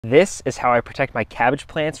This is how I protect my cabbage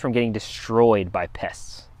plants from getting destroyed by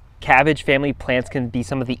pests. Cabbage family plants can be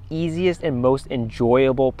some of the easiest and most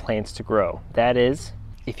enjoyable plants to grow. That is,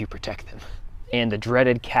 if you protect them. And the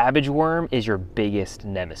dreaded cabbage worm is your biggest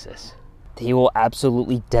nemesis. They will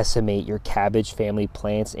absolutely decimate your cabbage family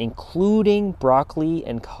plants, including broccoli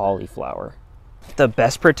and cauliflower. The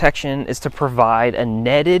best protection is to provide a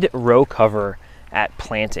netted row cover at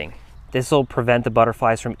planting. This will prevent the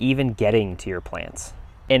butterflies from even getting to your plants.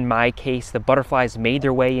 In my case, the butterflies made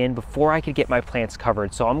their way in before I could get my plants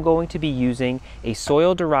covered, so I'm going to be using a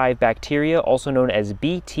soil-derived bacteria, also known as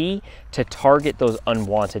BT, to target those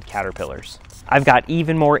unwanted caterpillars. I've got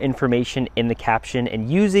even more information in the caption, and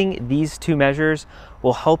using these two measures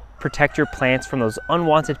will help protect your plants from those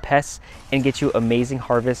unwanted pests and get you amazing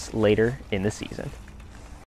harvests later in the season.